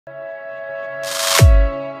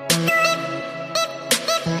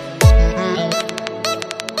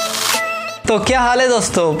तो क्या हाल है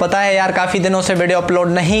दोस्तों, पता है यार काफ़ी दिनों से वीडियो अपलोड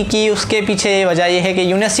नहीं की। उसके पीछे वजह यह है कि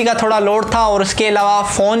यूनिवर्सिटी का थोड़ा लोड था और उसके अलावा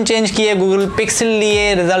फ़ोन चेंज किए, गूगल पिक्सल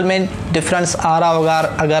लिए, रिज़ल्ट में डिफरेंस आ रहा होगा।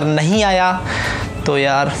 अगर नहीं आया तो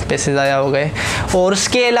यार पैसे ज़ाया हो गए। और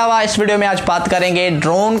उसके अलावा इस वीडियो में आज बात करेंगे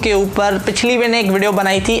ड्रोन के ऊपर। पिछली मैंने एक वीडियो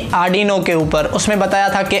बनाई थी आर्डिनो के ऊपर, उसमें बताया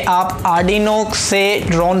था कि आप आर्डिनो से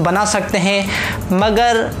ड्रोन बना सकते हैं,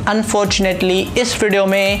 मगर अनफॉर्चुनेटली इस वीडियो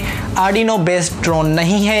में आर्डिनो बेस्ड ड्रोन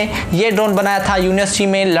नहीं है। ये ड्रोन बनाया था यूनिवर्सिटी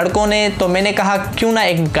में लड़कों ने, तो मैंने कहा क्यों ना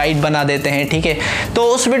एक गाइड बना देते हैं, ठीक है। तो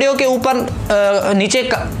उस वीडियो के ऊपर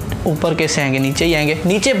ऊपर कैसे आएंगे, नीचे ही आएंगे।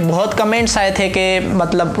 नीचे बहुत कमेंट्स आए थे कि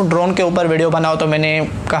मतलब ड्रोन के ऊपर वीडियो बनाओ, तो मैंने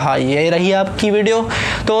कहा ये रही आपकी वीडियो।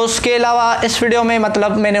 तो उसके अलावा इस वीडियो में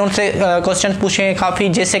मतलब मैंने उनसे क्वेश्चन पूछे हैं काफ़ी,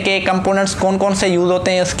 जैसे कि कंपोनेंट्स कौन कौन से यूज़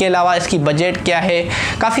होते हैं, इसके अलावा इसकी बजट क्या है,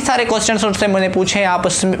 काफ़ी सारे क्वेश्चन उनसे मैंने पूछे हैं। आप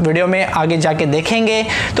उस वीडियो में आगे जाके देखेंगे।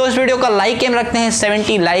 तो इस वीडियो का लाइक एम रखते हैं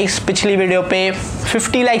 70 लाइक्स। पिछली वीडियो पे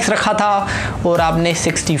 50 लाइक्स रखा था और आपने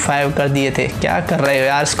 65 कर दिए थे। क्या कर रहे हो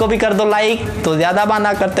यार, इसको भी कर दो लाइक। तो ज़्यादा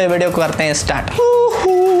बहाना करते वीडियो को करते हैं स्टार्ट।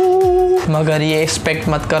 मगर ये एक्सपेक्ट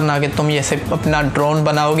मत करना कि तुम ये सिर्फ अपना ड्रोन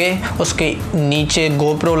बनाओगे, उसके नीचे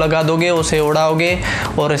गोप्रो लगा दोगे, उसे उड़ाओगे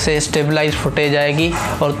और इसे स्टेबलाइज फुटेज आएगी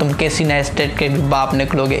और तुम किसी नए स्टेट के भी बाप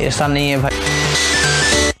निकलोगे। ऐसा नहीं है भाई।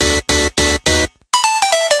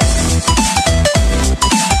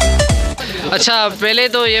 अच्छा, पहले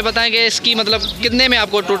तो ये बताएं कि इसकी मतलब कितने में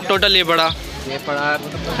आपको टोटल ये पड़ा? ये पड़ा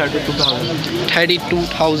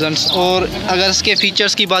 32,000। और अगर इसके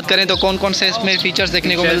फीचर्स की बात करें तो कौन कौन से इसमें फीचर्स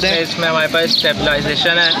देखने को मिलते हैं? इसमें हमारे पास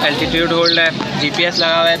स्टेबलाइजेशन है, एल्टीट्यूड होल्ड है, जीपीएस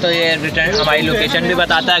लगा हुआ है, तो ये रिटर्न हमारी लोकेशन भी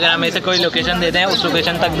बताता है। अगर हम इसे कोई लोकेशन देते हैं उस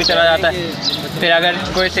लोकेशन तक भी चला जाता है। फिर अगर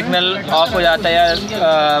कोई सिग्नल ऑफ हो जाता है या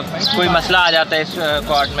कोई मसला आ जाता है इस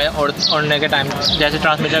क्वाड में उड़ने के टाइम, जैसे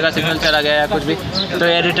ट्रांसमीटर का सिग्नल चला गया या कुछ भी, तो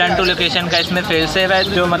ये रिटर्न टू लोकेशन का इसमें फेल सेव है,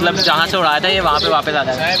 जो मतलब जहाँ से उड़ाया था ये वहाँ पे वापस आ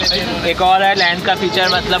जाता है। एक और है लैंड का फीचर,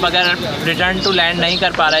 मतलब अगर रिटर्न टू लैंड नहीं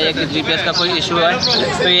कर पा रहा है या कि जीपीएस का कोई इशू है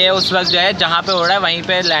तो ये उस वक्त जो है जहाँ पे उड़ा है वहीं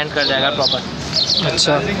पे लैंड कर जाएगा प्रॉपर।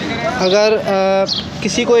 अच्छा, अगर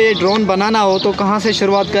किसी को ये ड्रोन बनाना हो तो कहाँ से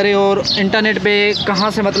शुरुआत करें और इंटरनेट पे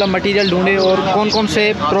कहाँ से मतलब मटेरियल ढूंढे और कौन कौन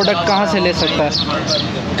से प्रोडक्ट कहाँ से ले सकता है?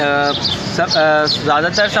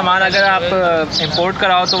 ज़्यादातर सामान अगर आप इंपोर्ट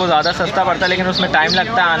कराओ तो वो ज़्यादा सस्ता पड़ता है, लेकिन उसमें टाइम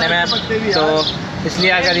लगता है आने में। तो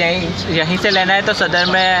इसलिए अगर यहीं से लेना है तो सदर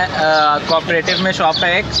में कोऑपरेटिव में शॉप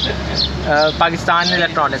है एक, पाकिस्तान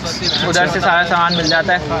इलेक्ट्रॉनिक्स, उधर से सारा सामान मिल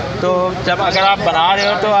जाता है। तो जब अगर आप बना रहे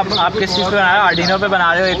हो तो आप किस चीज़ पे बना रहे हो, आर्डिनो पे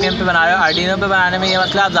बना रहे हो, एपीएम पे बना रहे हो। आर्डिनो पे बनाने में ये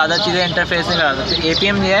मतलब आप ज़्यादा चीज़ें इंटरफेस नहीं करा सकते।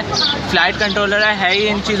 एपीएम ये फ्लाइट कंट्रोलर है ही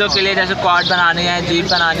इन चीज़ों के लिए, जैसे क्वाड बनानी है, जीप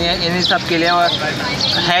बनानी है, इन सब के लिए, और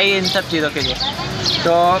है ही इन सब चीज़ों के लिए।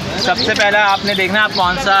 तो सबसे पहले आपने देखना आप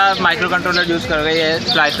कौन सा माइक्रो कंट्रोलर यूज़ करोगे। ये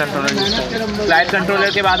फ्लाइट कंट्रोलर यूज़ करोगे। फ्लाइट कंट्रोलर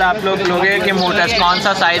के बाद आप लोग लोगे कि मोटर्स कौन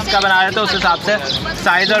सा साइज़ का बना रहे हो, तो उस हिसाब से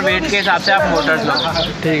साइज़ और वेट के हिसाब से आप मोटर्स लो।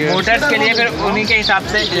 ठीक है। मोटर्स के लिए फिर उन्हीं के हिसाब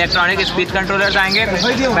से इलेक्ट्रॉनिक स्पीड कंट्रोलर्स आएंगे।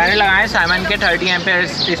 मैंने लगाए साइमन के 30 एम्पेयर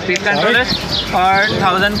स्पीड कंट्रोलर्स और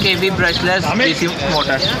 1000 kV ब्रशलेस डीसी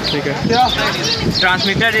मोटर्स। ठीक है।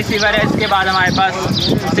 ट्रांसमीटर रिसीवर है, इसके बाद हमारे पास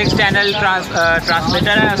 6 चैनल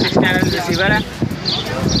ट्रांसमीटर है और 6 चैनल रिसीवर है।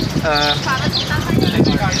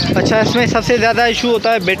 अच्छा, इसमें सबसे ज़्यादा इशू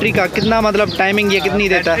होता है बैटरी का, कितना मतलब टाइमिंग ये कितनी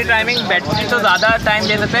देता है? बैटरी तो ज़्यादा टाइम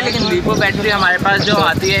दे सकता है, लेकिन लिपो बैटरी हमारे पास जो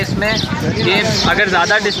आती है इसमें ये अगर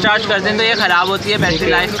ज़्यादा डिस्चार्ज कर दें तो ये ख़राब होती है, बैटरी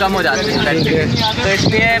लाइफ कम हो जाती है बैटरी। तो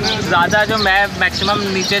इसलिए ज़्यादा जो मैं मैक्सिमम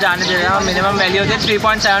नीचे जाने दे रहा हूँ, मिनिमम वैल्यू होती है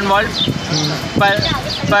 3.7 वोल्ट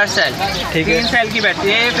पर सेल। ठीक है। 3 सेल की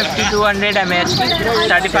बैटरी है, 5200 mAh की,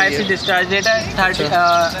 35 से डिस्चार्ज रेट है, 30।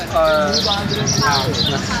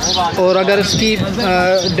 और अगर इसकी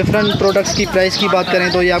डिफरेंट प्रोडक्ट्स की प्राइस की बात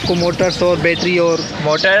करें तो ये आपको मोटर्स और बैटरी और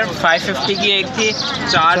मोटर 550 की एक थी,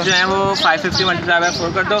 चार्ज जो है वो 550 मल्टीप्लाई बाय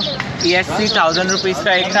 4 कर दो। ESC 1000 रुपीज़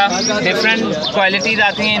का एक था। डिफरेंट क्वालिटीज़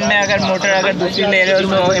आती हैं इनमें। अगर मोटर अगर दूसरी ले रहे हो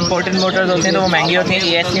तो इम्पोर्टेड मोटर्स होती हैं तो वो महंगी होती हैं।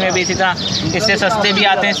 ESC में भी इसी तरह, इससे सस्ते भी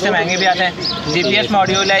आते हैं, इससे महंगे भी आते हैं। GPS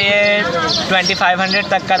मॉड्यूल है, ये 2500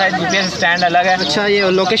 तक का था। GPS स्टैंड अलग है। अच्छा, ये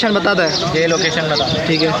लोकेशन बताता है? ये लोकेशन बताता है।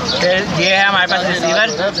 ठीक है। फिर ये है हमारे पास रिसीवर।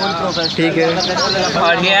 ठीक है।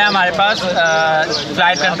 और ये है हमारे पास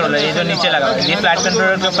फ्लाइट कंट्रोलर, ये जो नीचे लगा है, ये फ्लाइट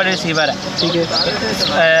कंट्रोलर के ऊपर रिसीवर है। ठीक है।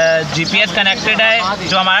 GPS कनेक्टेड है,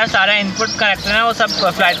 जो हमारा सारा इनपुट कनेक्टेड है वो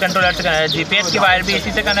सब फ्लाइट कंट्रोलर से कनेक्टेड है। GPS की वायर भी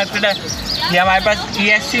इसी से कनेक्टेड है। ये हमारे पास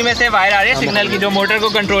ESC में से वायर आ रही है सिग्नल की, जो मोटर को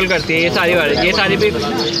कंट्रोल करती है। ये सारी वायर, ये सारी भी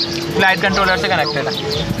फ्लाइट कंट्रोलर से कनेक्टेड है।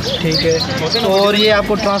 ठीक है। और ये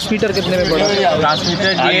आपको ट्रांसमीटर कितने में पड़ा?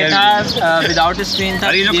 ट्रांसमीटर ये था विदाउट स्क्रीन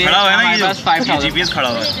था, ये हमारे पास 5000। GPS खड़ा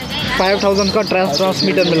हुआ है। 5000 का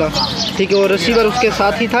ट्रांसमीटर मिला, ठीक है। और रिसीवर उसके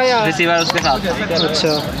साथ ही था या? रिसीवर उसके साथ। अच्छा,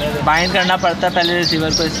 बाइंड करना पड़ता है पहले रिसीवर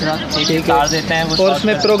को इस तरह, ठीक है, देते हैं। और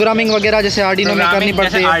उसमें प्रोग्रामिंग वगैरह जैसे आर्डिनो में करनी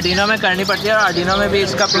पड़ती है? आर्डिनो में करनी पड़ती है, और आर्डिनो में भी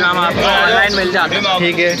इसका प्रोग्राम आपको ऑनलाइन मिल जाता है,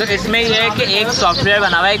 ठीक है। तो इसमें यह है कि एक सॉफ्टवेयर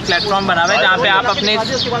बना हुआ है, एक प्लेटफॉर्म बना हुआ है जहाँ पे आप अपने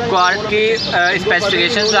क्वाड की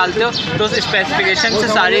स्पेसिफिकेशन डालते हो, तो उस स्पेसिफिकेशन से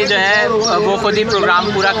सारी जो है वो खुद ही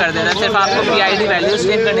प्रोग्राम पूरा कर देता है। सिर्फ आपको PID वैल्यूज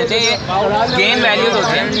चेंज करनी चाहिए, गेन वैल्यूज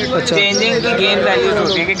होते हैं। अच्छा। चेंजिंग की गेन वैल्यूज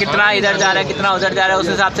होती है कि कितना इधर जा रहा है, कितना उधर जा रहा है, उस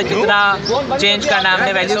हिसाब से कितना चेंज करना है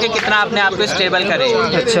हमने वैल्यू के, कितना अपने आप को स्टेबल करे।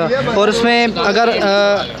 अच्छा, और उसमें अगर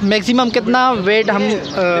मैक्सिमम कितना वेट हम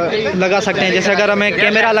लगा सकते हैं? जैसे अगर हमें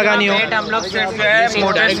कैमरा लगानी हो, वेट हम लोग सिर्फ जो है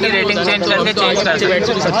मोटर्स की रेटिंग चेंज करके चेंज कर सकते हैं।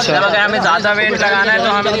 अच्छा। जब अगर हमें ज़्यादा वेट लगाना है तो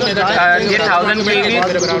हम ये 1000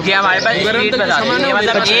 kV ये हमारे पास स्पीड बताते हैं, ये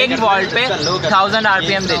मतलब 1 वॉल्ट पे 1000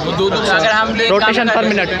 RPM देती है। तो अगर हम रोटेशन पर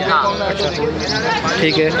मिनट, हाँ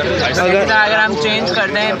ठीक है। अगर हम चेंज कर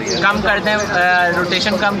दें, कम कर दें,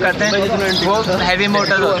 रोटेशन कम करते हैं, वो हैवी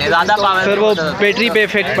मोटर होते हैं, ज़्यादा पावर, फिर वो बैटरी पे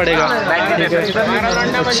इफेक्ट पड़ेगा। बैटरी पे।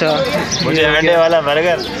 अच्छा, मुझे अंडे वाला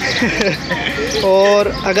बर्गर।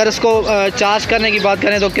 और अगर इसको चार्ज करने की बात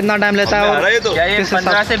करें तो कितना टाइम लेता है? और ये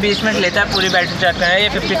 15 से 20 मिनट लेता है पूरी बैटरी चार्ज करना है। ये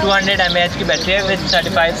 5200 mAh की बैटरी है विद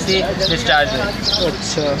 35C डिस्चार्ज है।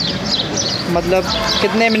 अच्छा, मतलब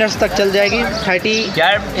कितने मिनट्स तक चल जाएगी? 30?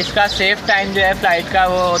 यार इसका सेफ टाइम जो है फ्लाइट का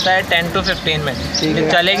वो होता है 10 to 15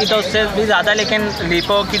 मिनट। चलेगी तो उससे भी ज़्यादा, लेकिन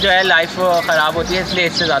लीपो की जो है लाइफ वो ख़राब होती है, इसलिए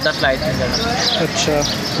इससे ज़्यादा फ्लाइट नहीं करना। अच्छा,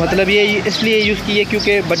 मतलब ये इसलिए यूज़ किए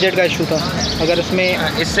क्योंकि बजट का इशू था। अगर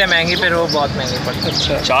इसमें इससे महंगी फिर वो बहुत महंगी पड़ती है।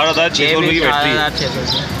 अच्छा, 4600 रुपये की बैटरी,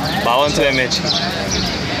 5200 mAh।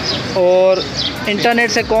 और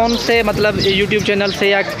इंटरनेट से कौन से मतलब यूट्यूब चैनल से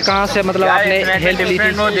या कहाँ से मतलब आपने हेल्प ली थी?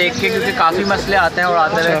 वो देख के, क्योंकि काफ़ी मसले आते हैं और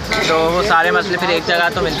आते हैं, तो वो सारे मसले फिर एक जगह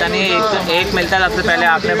तो मिलता नहीं है, एक मिलता है सबसे पहले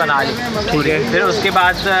आपने बना ली, ठीक है। फिर उसके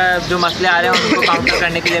बाद जो मसले आ रहे हैं उनको काउंटर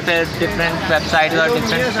करने के लिए फिर डिफरेंट वेबसाइट और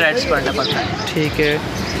डिफरेंट थ्रेड्स पढ़ना पड़ता है, ठीक है।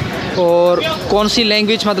 और कौन सी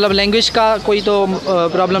लैंग्वेज, मतलब लैंग्वेज का कोई तो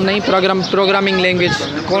प्रॉब्लम नहीं? प्रोग्रामिंग लैंग्वेज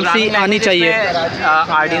कौन सी आनी चाहिए?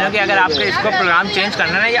 आर्डिनो की अगर आपको इसको प्रोग्राम चेंज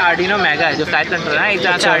करना है ना, ये आर्डिनो मेगा है जो फ्लाइट कंट्रोलर है, एक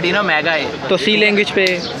तरह से आर्डिनो मेगा है। तो सी लैंग्वेज पे,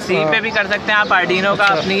 सी पे भी कर सकते हैं आप, आर्डिनो का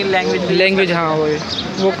अपनी लैंग्वेज। हाँ,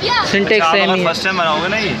 वो सिंटेक्स सेम ही है। फर्स्ट टाइम बनाओगे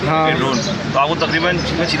ना ये ड्रोन, तो आपको तकरीबन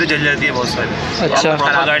चीज़ें जल जाती है बहुत सारी। अच्छा,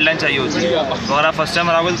 प्रॉपर गाइडलाइन चाहिए होती है। तो अगर आप फर्स्ट टाइम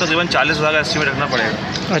बनाओगे तो तकरीबन 40,000 का एस्टिमेट रखना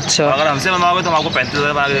पड़ेगा। अच्छा, अगर हमसे बनवाओगे तो हम आपको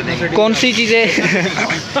 35,000 बना के दे देंगे। कौन सी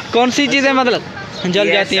चीज़ें मतलब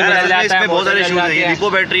जल जाती हैं? इसमें बहुत सारे इशूज हैं। ये लिपो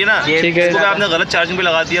बैटरी है ना, ठीक है। इसको आपने गलत चार्जिंग पे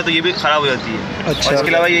लगा दिया तो ये भी खराब हो जाती है। अच्छा। और इसके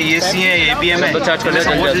अलावा ये AC है, APM है, चार्ज करने से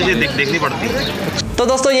बहुत चीज़ें देखनी पड़ती है। तो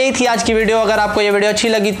दोस्तों यही थी आज की वीडियो। अगर आपको ये वीडियो अच्छी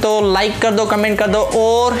लगी तो लाइक कर दो, कमेंट कर दो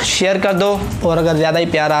और शेयर कर दो। और अगर ज़्यादा ही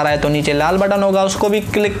प्यार आ रहा है तो नीचे लाल बटन होगा, उसको भी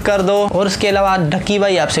क्लिक कर दो। और इसके अलावा ढक्की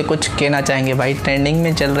भाई आपसे कुछ कहना चाहेंगे? भाई ट्रेंडिंग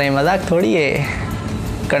में चल रहे हैं, मजाक थोड़ी है।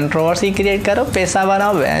 कंट्रोवर्सी क्रिएट करो, पैसा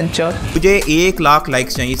बनाओ बेंचो। मुझे 1 लाख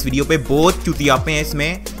लाइक्स चाहिए इस वीडियो पे, बहुत चुतियापे हैं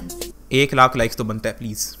इसमें। 1 लाख लाइक्स तो बनता है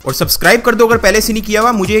प्लीज। और सब्सक्राइब कर दो अगर पहले से नहीं किया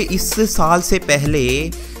हुआ। मुझे इस साल से पहले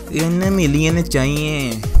 1 मिलियन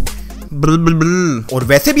चाहिए। ब्ल ब्ल ब्ल। और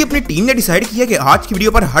वैसे भी अपनी टीम ने डिसाइड किया कि आज की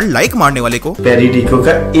वीडियो पर हर लाइक मारने वाले को पेरिडिको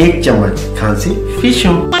का 1 चम्मच खांसी फिश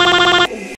हूँ।